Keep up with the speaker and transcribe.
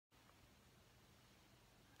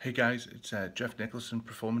Hey guys, it's Jeff Nicholson,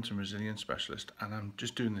 Performance and Resilience Specialist, and I'm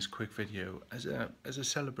just doing this quick video as a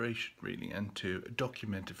celebration, really, and to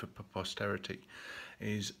document it for posterity.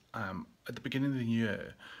 At the beginning of the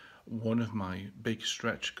year, one of my big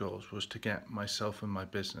stretch goals was to get myself and my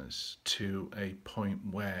business to a point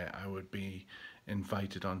where I would be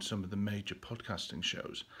invited on some of the major podcasting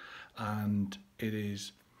shows, and it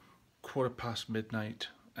is midnight,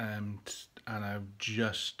 and I've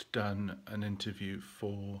just done an interview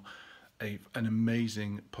for an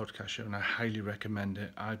amazing podcast show, and I highly recommend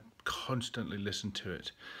it. I constantly listen to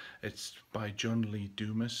it. It's by John Lee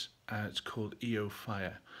Dumas. It's called EO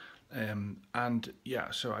Fire. And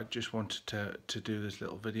yeah, so I just wanted to do this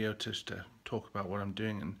little video just to talk about what I'm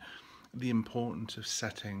doing and the importance of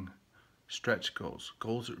setting stretch goals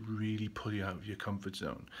that really pull you out of your comfort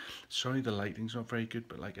zone. Sorry, the lighting's not very good,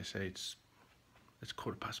 but like I say, it's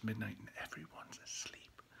midnight and everyone's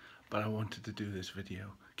asleep. But I wanted to do this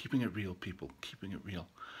video, keeping it real, people, keeping it real.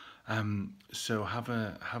 So have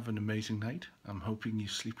an amazing night. I'm hoping you're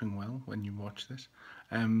sleeping well when you watch this.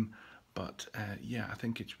 Yeah, I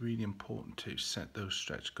think it's really important to set those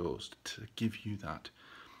stretch goals to give you that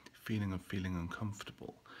feeling of feeling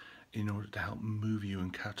uncomfortable in order to help move you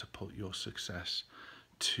and catapult your success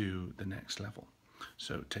to the next level.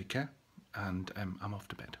 So take care, and I'm off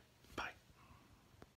to bed.